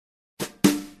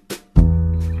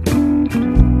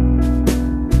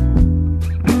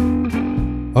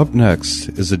Up next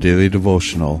is a daily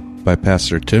devotional by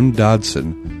Pastor Tim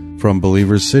Dodson from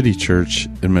Believers City Church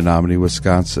in Menominee,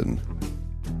 Wisconsin.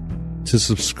 To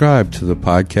subscribe to the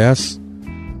podcast,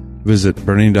 visit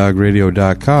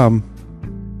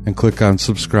BurningDogRadio.com and click on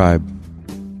subscribe.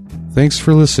 Thanks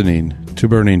for listening to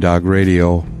Burning Dog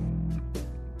Radio.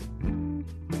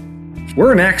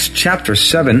 We're in Acts chapter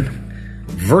 7,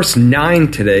 verse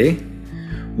 9 today,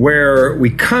 where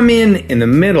we come in the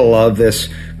middle of this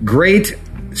great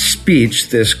speech,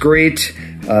 this great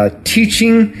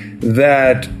teaching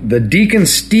that the deacon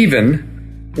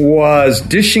Stephen was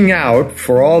dishing out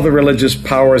for all the religious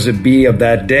powers that be of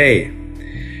that day.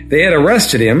 They had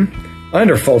arrested him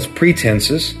under false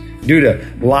pretenses due to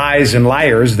lies and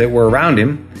liars that were around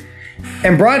him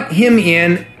and brought him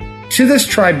in to this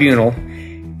tribunal.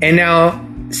 And now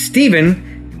Stephen,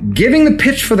 giving the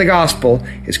pitch for the gospel,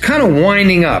 is kind of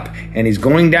winding up, and he's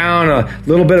going down a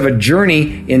little bit of a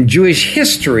journey in Jewish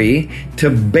history to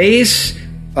base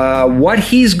what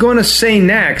he's going to say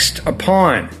next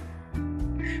upon.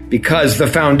 Because the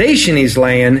foundation he's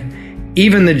laying,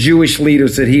 even the Jewish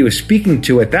leaders that he was speaking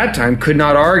to at that time could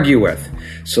not argue with.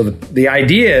 So the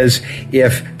idea is,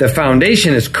 if the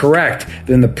foundation is correct,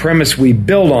 then the premise we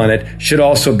build on it should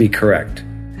also be correct.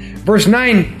 Verse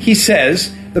 9, he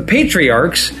says, the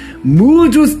patriarchs,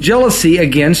 moved with jealousy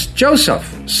against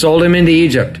Joseph, sold him into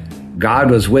Egypt. God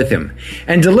was with him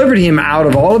and delivered him out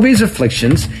of all of his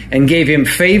afflictions and gave him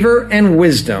favor and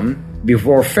wisdom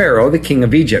before Pharaoh, the king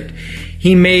of Egypt.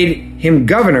 He made him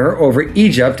governor over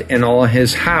Egypt and all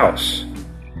his house.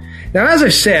 Now, as I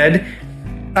said,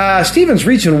 Stephen's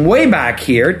reaching way back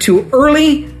here to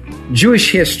early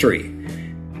Jewish history.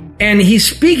 And he's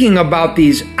speaking about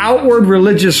these outward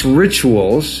religious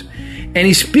rituals, and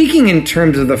he's speaking in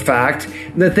terms of the fact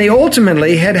that they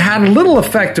ultimately had little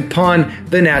effect upon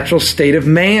the natural state of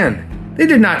man. They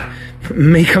did not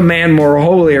make a man more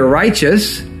holy or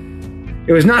righteous.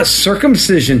 It was not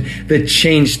circumcision that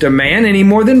changed a man any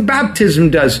more than baptism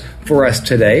does for us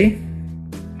today.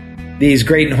 These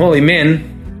great and holy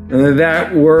men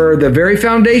that were the very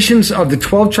foundations of the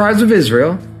 12 tribes of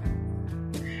Israel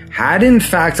had in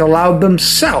fact allowed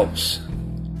themselves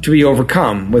to be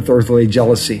overcome with earthly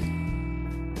jealousy.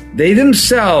 They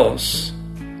themselves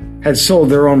had sold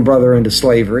their own brother into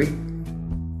slavery.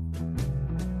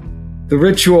 The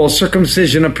ritual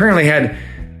circumcision apparently had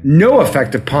no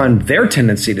effect upon their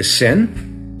tendency to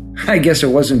sin. I guess it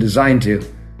wasn't designed to.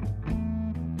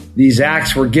 These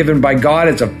acts were given by God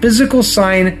as a physical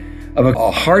sign of a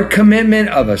heart commitment,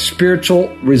 of a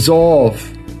spiritual resolve.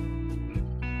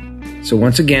 So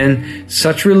once again,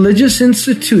 such religious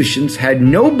institutions had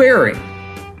no bearing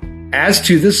as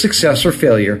to the success or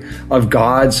failure of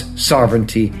God's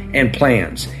sovereignty and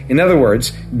plans. In other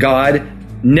words, God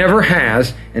never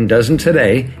has and doesn't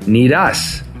today need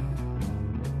us.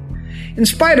 In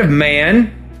spite of man's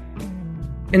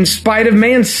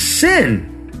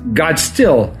sin, God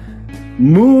still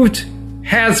moved,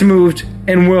 has moved,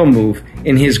 and will move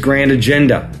in his grand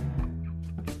agenda.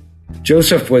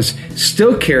 Joseph was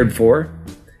still cared for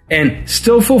and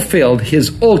still fulfilled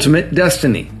his ultimate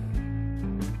destiny.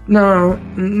 No,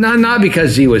 not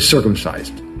because he was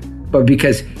circumcised, but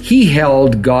because he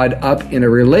held God up in a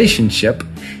relationship,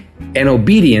 an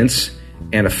obedience,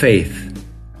 and a faith.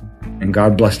 And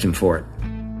God blessed him for it.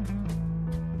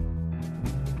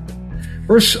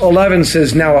 Verse 11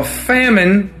 says, now a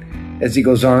famine, as he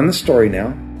goes on in the story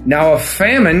now a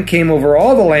famine came over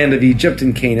all the land of Egypt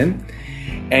and Canaan,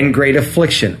 and great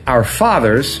affliction. Our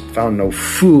fathers found no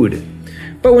food.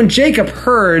 But when Jacob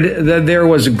heard that there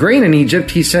was grain in Egypt,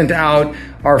 he sent out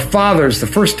our fathers the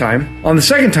first time. On the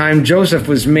second time, Joseph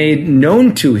was made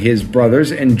known to his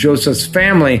brothers, and Joseph's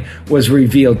family was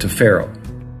revealed to Pharaoh.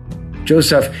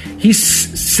 Joseph, he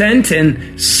sent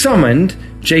and summoned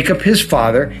Jacob his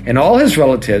father and all his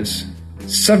relatives,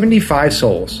 75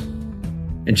 souls.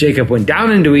 And Jacob went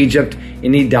down into Egypt,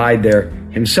 and he died there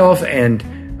himself and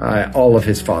all of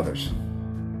his fathers.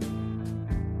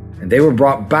 And they were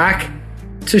brought back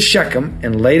to Shechem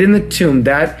and laid in the tomb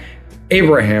that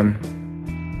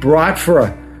Abraham brought for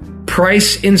a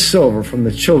price in silver from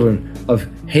the children of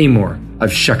Hamor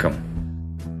of Shechem.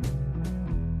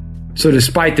 So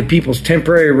despite the people's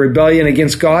temporary rebellion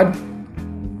against God,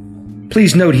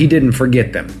 please note he didn't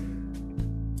forget them.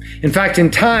 In fact, in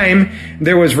time,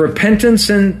 there was repentance,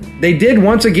 and they did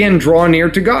once again draw near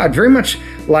to God, very much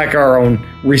like our own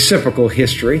reciprocal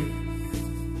history.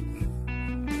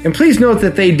 And please note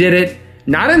that they did it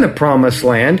not in the promised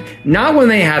land, not when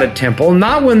they had a temple,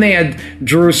 not when they had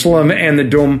Jerusalem and the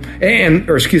Dome, and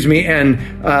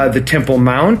the Temple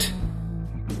Mount.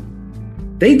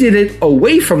 They did it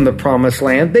away from the promised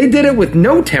land. They did it with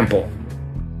no temple.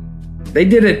 They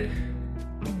did it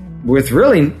with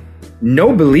really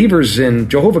no believers in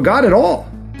Jehovah God at all.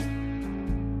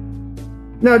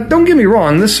 Now, don't get me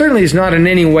wrong, this certainly is not in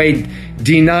any way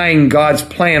denying God's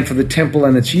plan for the temple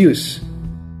and its use.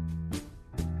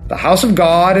 The house of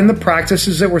God and the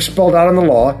practices that were spelled out in the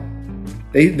law,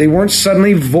 they weren't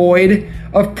suddenly void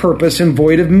of purpose and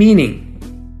void of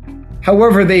meaning.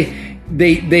 However, they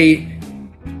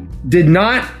did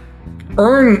not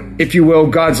earn, if you will,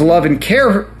 God's love and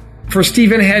care, for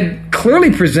Stephen had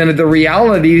clearly presented the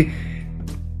reality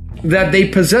that they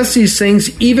possess these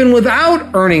things even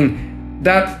without earning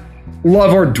that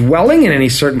love or dwelling in any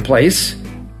certain place.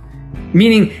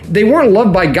 Meaning they weren't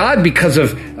loved by God because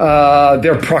of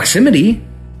their proximity.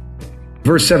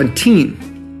 Verse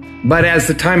 17, but as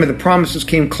the time of the promises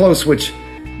came close, which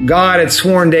God had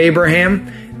sworn to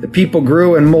Abraham, the people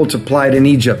grew and multiplied in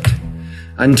Egypt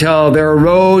until there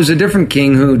arose a different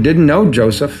king who didn't know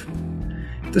Joseph.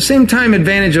 At the same time,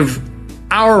 advantage of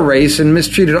our race and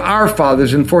mistreated our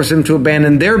fathers and forced them to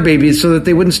abandon their babies so that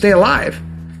they wouldn't stay alive.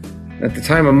 At the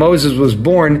time of Moses was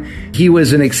born, he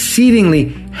was an exceedingly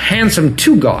handsome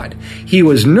to God. He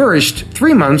was nourished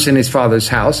 3 months in his father's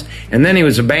house, and then he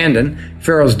was abandoned.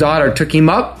 Pharaoh's daughter took him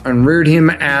up and reared him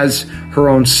as her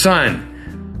own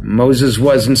son. Moses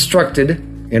was instructed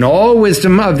in all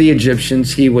wisdom of the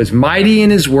Egyptians. He was mighty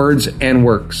in his words and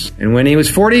works. And when he was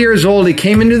 40 years old, he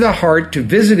came into the heart to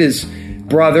visit his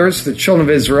brothers, the children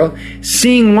of Israel.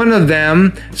 Seeing one of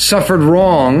them suffered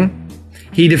wrong,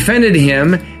 he defended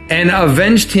him and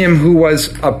avenged him who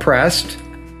was oppressed,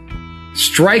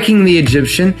 striking the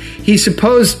Egyptian. He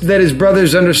supposed that his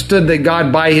brothers understood that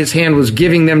God by his hand was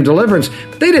giving them deliverance,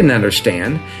 but they didn't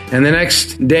understand. And the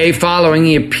next day following,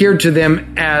 he appeared to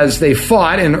them as they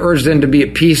fought and urged them to be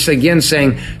at peace again,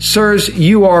 saying, Sirs,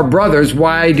 you are brothers.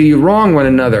 Why do you wrong one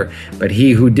another? But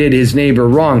he who did his neighbor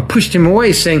wrong pushed him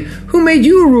away, saying, Who made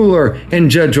you ruler and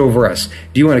judge over us?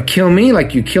 Do you want to kill me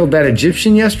like you killed that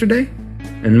Egyptian yesterday?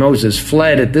 And Moses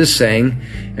fled at this saying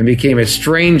and became a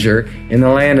stranger in the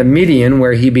land of Midian,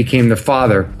 where he became the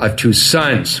father of 2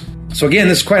 sons. So again,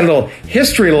 this is quite a little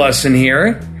history lesson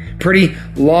here. Pretty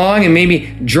long and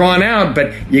maybe drawn out,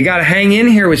 but you got to hang in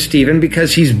here with Stephen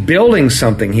because he's building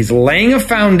something. He's laying a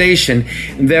foundation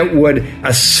that would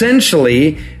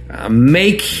essentially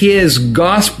make his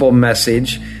gospel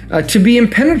message to be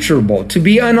impenetrable, to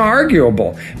be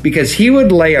unarguable, because he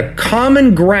would lay a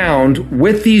common ground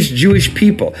with these Jewish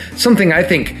people, something I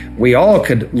think we all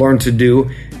could learn to do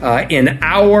in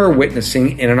our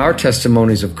witnessing and in our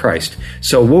testimonies of Christ.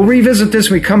 So we'll revisit this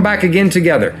when we come back again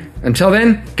together. Until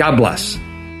then, God bless.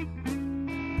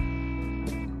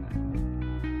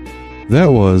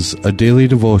 That was a daily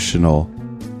devotional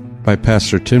by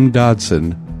Pastor Tim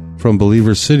Dodson from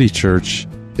Believer City Church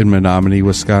in Menominee,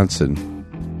 Wisconsin.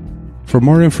 For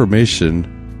more information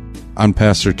on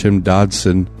Pastor Tim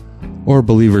Dodson or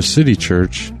Believer City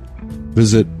Church,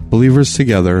 visit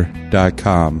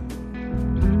believerstogether.com.